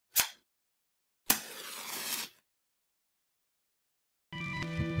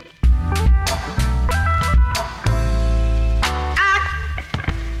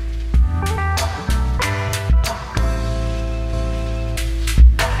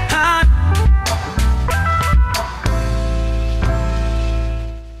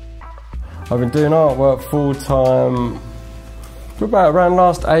I've been doing artwork full-time for around the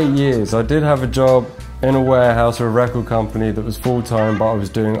last 8 years. I did have a job in a warehouse or a record company that was full-time, but I was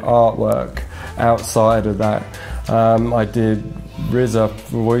doing artwork outside of that. I did RZA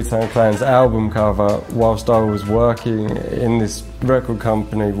for Wu-Tang Clan's album cover whilst I was working in this record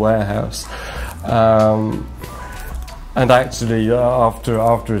company warehouse. And actually, after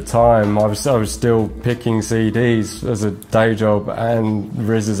a time, I was still picking CDs as a day job, and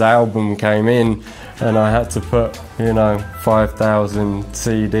RZA's album came in, and I had to put, 5,000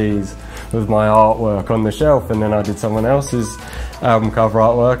 CDs with my artwork on the shelf, and then I did someone else's album cover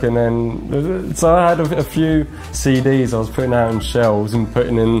artwork, and then so I had a few CDs I was putting out on shelves and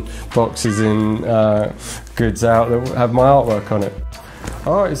putting in boxes in goods out that have my artwork on it.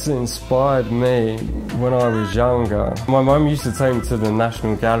 Artists that inspired me when I was younger. My mum used to take me to the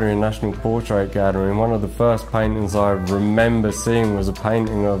National Gallery and National Portrait Gallery, and one of the first paintings I remember seeing was a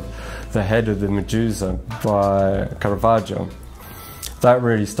painting of the head of the Medusa by Caravaggio. That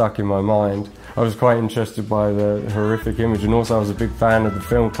really stuck in my mind. I was quite interested by the horrific image, and also I was a big fan of the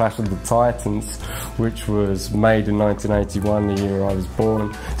film Clash of the Titans, which was made in 1981, the year I was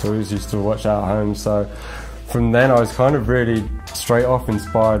born, so I always used to watch that at home. So from then I was kind of really straight off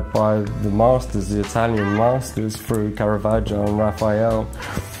inspired by the masters, the Italian masters, through Caravaggio and Raphael.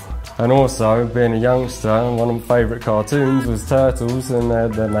 And also, being a youngster, one of my favourite cartoons was Turtles, and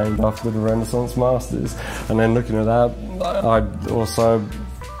they're named after the Renaissance masters. And then looking at that, I also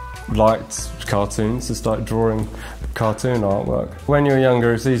liked cartoons, so started drawing cartoon artwork. When you're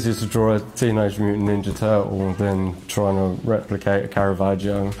younger, it's easier to draw a Teenage Mutant Ninja Turtle than trying to replicate a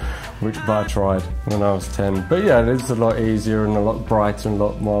Caravaggio, but I tried when I was 10. But yeah, it's a lot easier and a lot brighter and a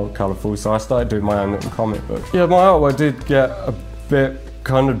lot more colourful, so I started doing my own little comic book. Yeah, my artwork did get a bit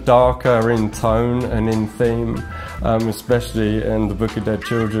kind of darker in tone and in theme, especially in the Book of Dead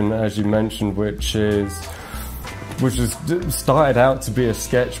Children, as you mentioned, which started out to be a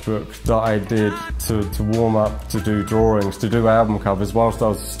sketchbook that I did to warm up to do drawings, to do album covers whilst I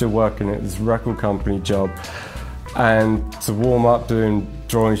was still working at this record company job. And to warm up doing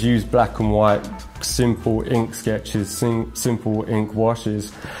drawings, use black and white, simple ink sketches, simple ink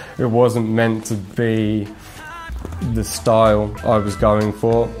washes. It wasn't meant to be the style I was going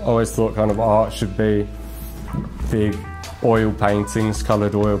for. I always thought kind of art should be big oil paintings,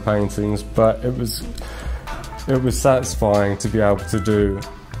 coloured oil paintings, but it was satisfying to be able to do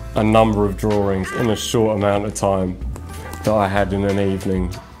a number of drawings in a short amount of time that I had in an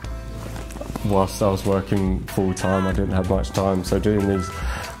evening. Whilst I was working full time, I didn't have much time, so doing these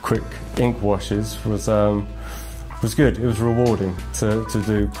quick ink washes was good. It was rewarding to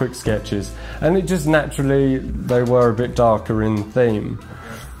do quick sketches, and it just naturally, they were a bit darker in theme.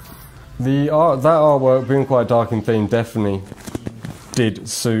 That artwork being quite dark in theme definitely did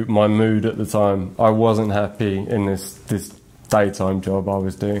suit my mood at the time. I wasn't happy in this daytime job I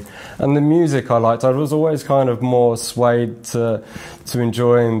was doing, and the music I liked. I was always kind of more swayed to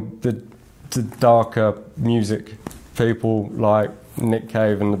enjoying the darker music. People like Nick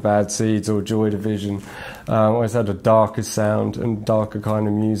Cave and the Bad Seeds or Joy Division always had a darker sound and darker kind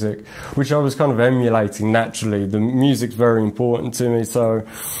of music, which I was kind of emulating naturally. The music's very important to me, so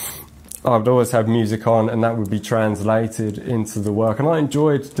I'd always have music on, and that would be translated into the work. And I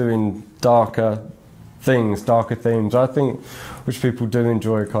enjoyed doing darker things, darker themes. I think which people do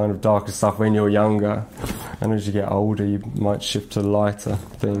enjoy kind of darker stuff when you're younger, and as you get older you might shift to lighter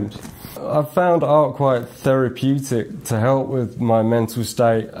themes. I found art quite therapeutic to help with my mental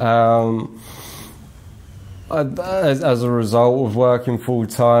state. As a result of working full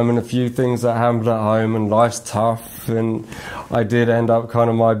time and a few things that happened at home, and life's tough, and I did end up kind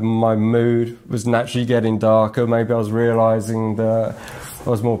of my mood was naturally getting darker. Maybe I was realising that I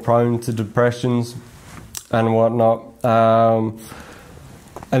was more prone to depressions and whatnot. And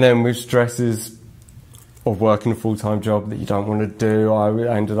then with stresses of working a full-time job that you don't want to do, I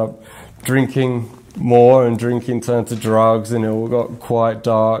ended up drinking more, and drinking turned to drugs, and it all got quite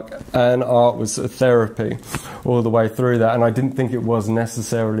dark, and art was a therapy all the way through that. And I didn't think it was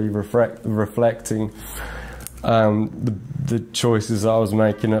necessarily reflecting the choices that I was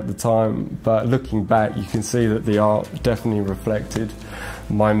making at the time, but looking back you can see that the art definitely reflected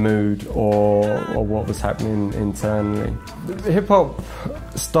my mood or what was happening internally. Hip-hop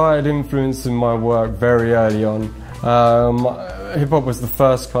started influencing my work very early on. Hip-hop was the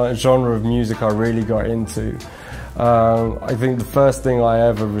first kind of genre of music I really got into. I think the first thing I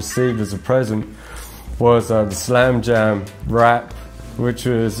ever received as a present was the Slam Jam rap, which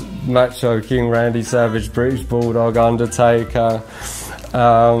was Macho, King Randy Savage, British Bulldog, Undertaker,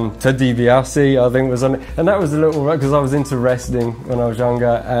 Ted DiBiase, I think, was on it, and that was a little, because I was into wrestling when I was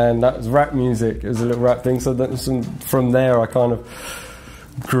younger, and that was rap music. It was a little rap thing, so that was from there I kind of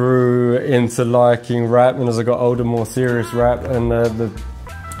grew into liking rap, and as I got older, more serious rap. And the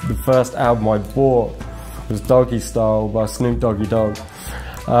first album I bought was Doggy Style by Snoop Doggy Dogg.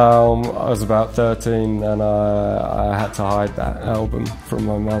 I was about 13, and I had to hide that album from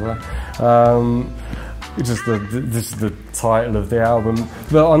my mother. This is the title of the album.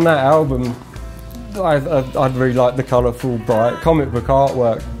 But on that album, I'd really like the colourful, bright comic book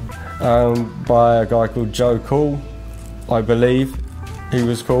artwork by a guy called Joe Cool, I believe he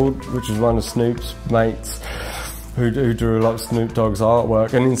was called, which was one of Snoop's mates who drew a lot of Snoop Dogg's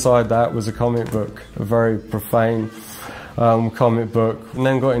artwork. And inside that was a comic book, a very profane comic book. And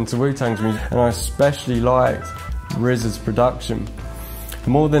then got into Wu-Tang's music, and I especially liked RZA's production.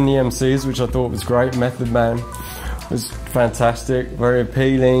 More than the MCs, which I thought was great. Method Man was fantastic, very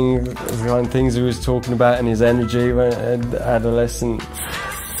appealing. The kind of things he was talking about and his energy when adolescent,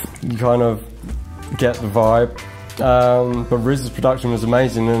 you kind of get the vibe. But RZA's production was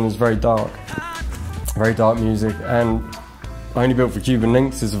amazing, and it was very dark music. And Only Built for Cuban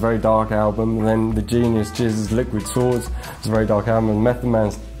Links is a very dark album, and then The Genius Jizz's Liquid Swords is a very dark album, and Method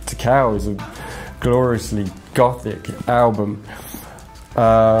Man's Takao is a gloriously gothic album.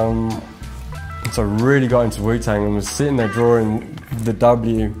 So I really got into Wu-Tang and was sitting there drawing the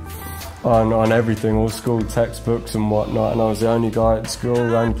W on everything, all school textbooks and whatnot, and I was the only guy at school,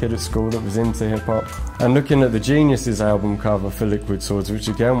 the only kid at school that was into hip-hop. And looking at the Geniuses album cover for Liquid Swords, which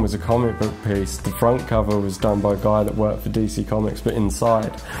again was a comic book piece, the front cover was done by a guy that worked for DC Comics, but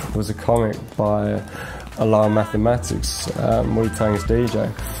inside was a comic by Alarm Mathematics, Wu-Tang's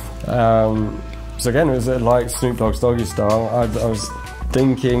DJ. So again, it was like Snoop Dogg's Doggy Style. I was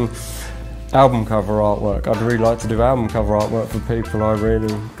thinking album cover artwork. I'd really like to do album cover artwork for people I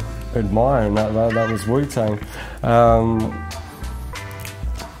really admire, and that was Wu-Tang.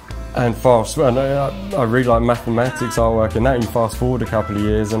 And I really like mathematics artwork, and that you fast forward a couple of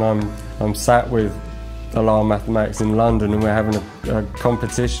years, and I'm sat with Alarm Mathematics in London, and we're having a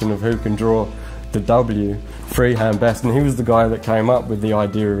competition of who can draw the W freehand best, and he was the guy that came up with the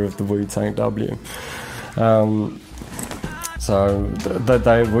idea of the Wu-Tang W. So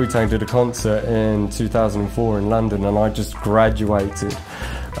Wu-Tang did a concert in 2004 in London, and I just graduated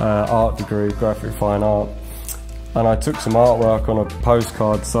art degree, graphic fine art, and I took some artwork on a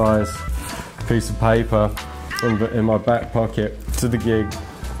postcard size piece of paper in my back pocket to the gig,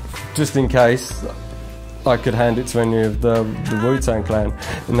 just in case I could hand it to any of the Wu-Tang Clan.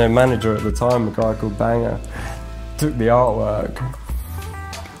 And their manager at the time, a guy called Banger, took the artwork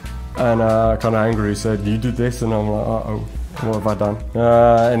and kind of angry said, "You did this?" And I'm like, "Uh-oh, what have I done?"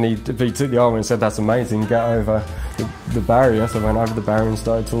 And he took the artwork and said, "That's amazing, get over the barrier." So I went over the barrier and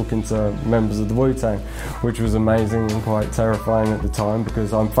started talking to members of the Wu-Tang, which was amazing and quite terrifying at the time,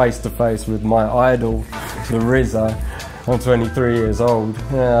 because I'm face to face with my idol, the RZA. I'm 23 years old,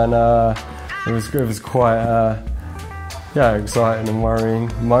 and it was quite exciting and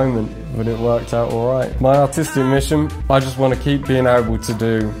worrying moment, but it worked out all right. My artistic mission, I just want to keep being able to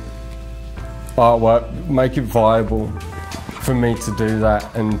do artwork, make it viable for me to do that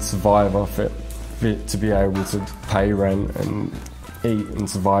and survive off it, to be able to pay rent and eat and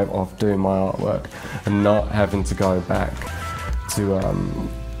survive off doing my artwork, and not having to go back to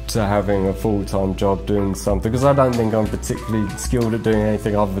having a full-time job doing something, because I don't think I'm particularly skilled at doing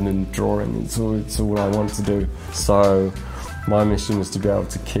anything other than drawing. It's all I want to do. So my mission is to be able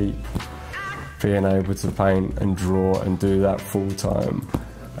to keep being able to paint and draw and do that full-time,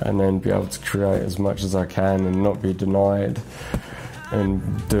 and then be able to create as much as I can and not be denied and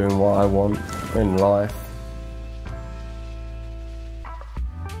doing what I want in life.